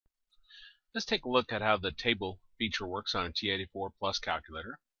Let's take a look at how the table feature works on a TI-84 Plus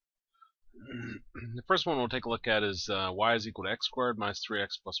calculator. The first one we'll take a look at is y is equal to x squared minus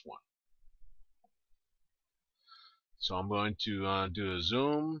 3x plus 1. So I'm going to do a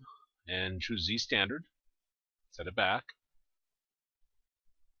zoom and choose Z standard, set it back.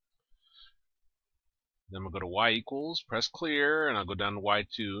 Then we'll go to y equals, press clear, and I'll go down to y2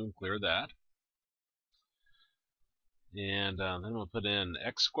 and clear that. And then we'll put in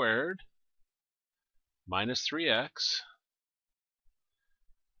x squared minus 3x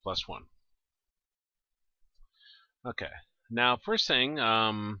plus 1. Okay, now first thing,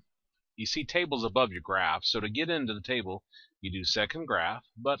 you see tables above your graph. So to get into the table, you do second graph.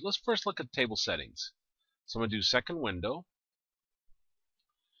 But let's first look at table settings. So I'm going to do second window.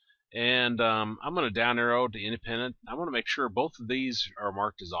 And I'm going to down arrow to independent. I want to make sure both of these are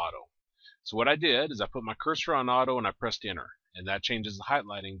marked as auto. So what I did is I put my cursor on auto and I pressed enter. And that changes the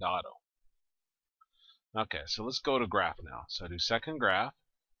highlighting to auto. Okay, so let's go to graph now. So I do second graph.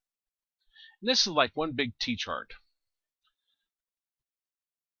 And this is like one big T-chart.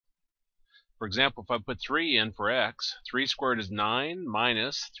 For example, if I put 3 in for x, 3 squared is 9,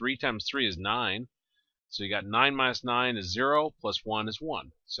 minus 3 times 3 is 9. So you got 9 minus 9 is 0, plus 1 is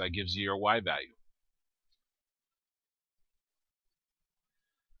 1. So that gives you your y value.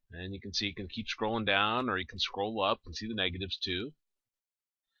 And you can see you can keep scrolling down, or you can scroll up and see the negatives too.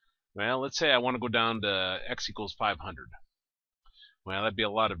 Well, let's say I want to go down to x equals 500. Well, that'd be a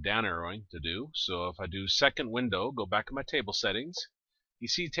lot of down arrowing to do. So if I do second window, go back to my table settings. You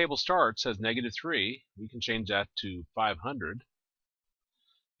see table start says -3. We can change that to 500.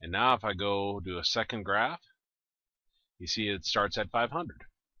 And now if I go do a second graph, you see it starts at 500.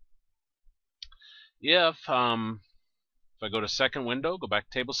 If I go to second window, go back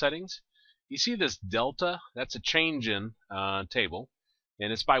to table settings, you see this delta, that's a change in table,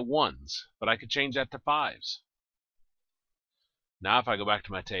 and it's by ones, but I could change that to fives. Now if I go back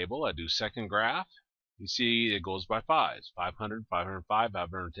to my table, I do second graph, you see it goes by fives, 500, 505,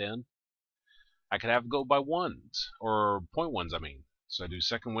 510. I could have it go by ones, or 0.1s I mean. So I do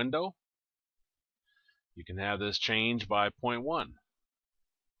second window, you can have this change by 0.1.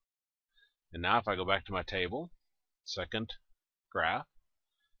 And now if I go back to my table, second graph,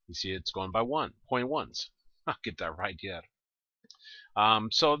 you see it's going by 0.1s. I'll get that right yet.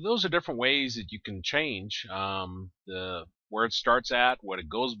 So those are different ways that you can change where it starts at, what it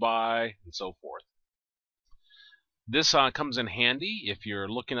goes by, and so forth. This comes in handy if you're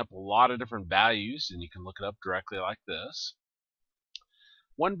looking up a lot of different values, and you can look it up directly like this.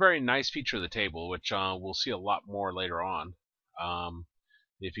 One very nice feature of the table, which we'll see a lot more later on,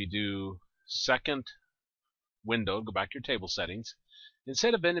 if you do second window, go back to your table settings,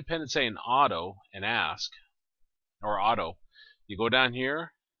 instead of independent saying auto and ask, or auto, you go down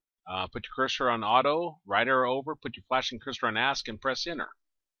here, put your cursor on auto, right arrow over, put your flashing cursor on ask, and press enter.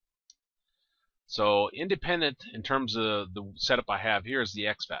 So independent in terms of the setup I have here is the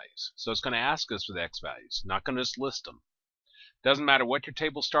x values. So it's going to ask us for the x values, not going to just list them. Doesn't matter what your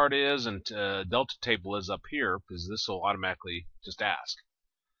table start is and delta table is up here, because this will automatically just ask.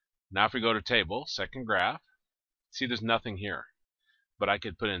 Now if we go to table, second graph, see there's nothing here. But I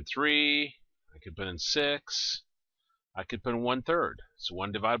could put in 3, I could put in 6, I could put in 1/3. So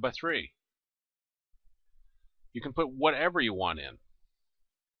 1 divided by 3. You can put whatever you want in.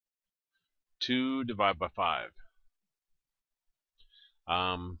 2 divided by 5.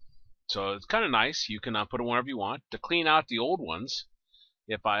 So it's kind of nice. You can put in whatever you want. To clean out the old ones,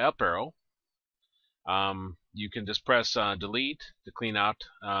 if I up arrow, you can just press delete to clean out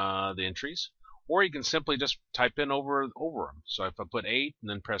the entries, or you can simply just type in over them. So if I put 8 and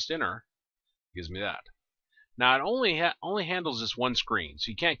then press enter, it gives me that. Now it only handles this one screen, so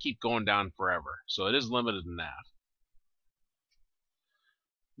you can't keep going down forever. So it is limited in that.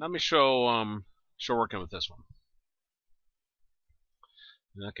 Let me show working with this one.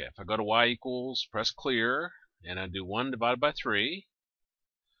 Okay, if I go to y equals, press clear, and I do 1 divided by 3,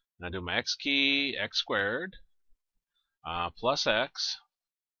 and I do my x key, x squared, plus x,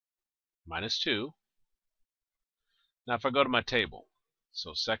 minus 2. Now if I go to my table,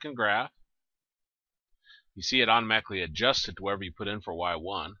 so second graph, you see it automatically adjusted to wherever you put in for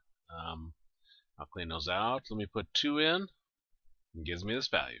y1. I'll clean those out. Let me put 2 in, and it gives me this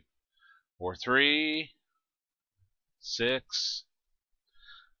value. Or 3, 6,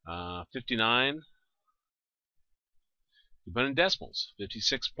 59. You put in decimals,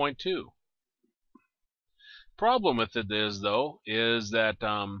 56.2. Problem with it is, though, is that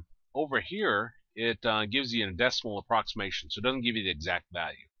over here it gives you a decimal approximation, so it doesn't give you the exact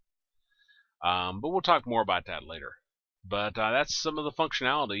value. But we'll talk more about that later. But that's some of the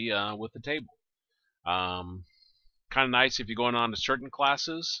functionality with the table. Kind of nice if you're going on to certain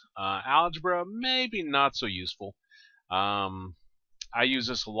classes. Algebra, maybe not so useful. I use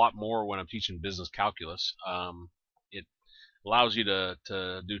this a lot more when I'm teaching business calculus. It allows you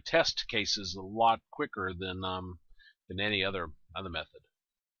to do test cases a lot quicker than any other method.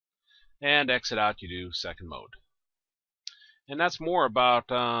 And exit out, you do second mode. And that's more about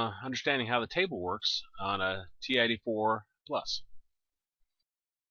understanding how the table works on a TI-84 Plus.